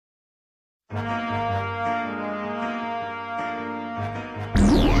You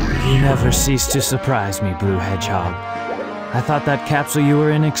never cease to surprise me, Blue Hedgehog. I thought that capsule you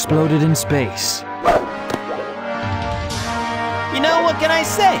were in exploded in space. You know, what can I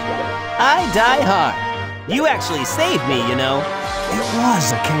say? I die hard. You actually saved me, you know. It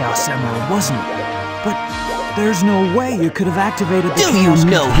was a Chaos Emerald, wasn't it? But there's no way you could have activated the Do you Chaos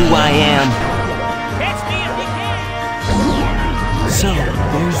know who I am? Catch me if you can! So,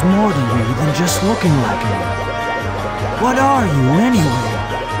 there's more to you than just looking like me. What are you, anyway?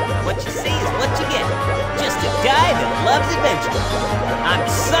 What you see is what you get. Just a guy that loves adventure. I'm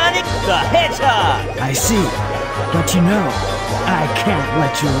Sonic the Hedgehog! I see. But you know, I can't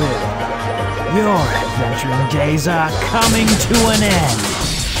let you live. Your adventuring days are coming to an end.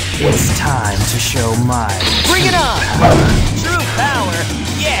 It's time to show my Bring it on! power. True power?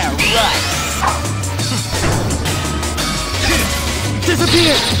 Yeah, right.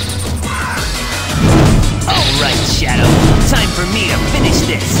 Disappear! Alright, Shadow. Time for me to finish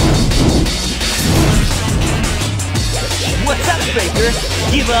this. What's up, Faker?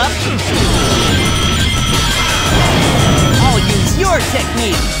 Give up? I'll use your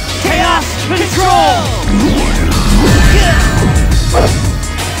technique. Chaos Control!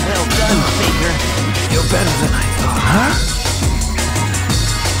 Well done, Faker. You're better than I thought, huh?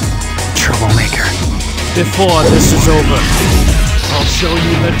 Troublemaker. Before this is over, I'll show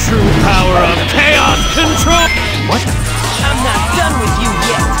you the true power of Chaos Control! What? I'm not done with you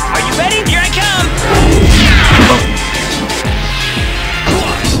yet. Are you ready? Here I come!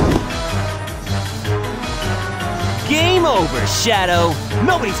 Game over, Shadow.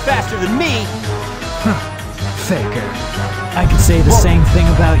 Nobody's faster than me. Faker. I could say the same thing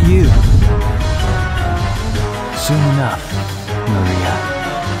about you. Soon enough, Maria.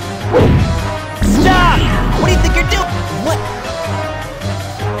 Stop! What do you think you're doing? What?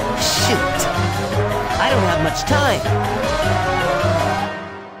 Shoot. I don't have much time.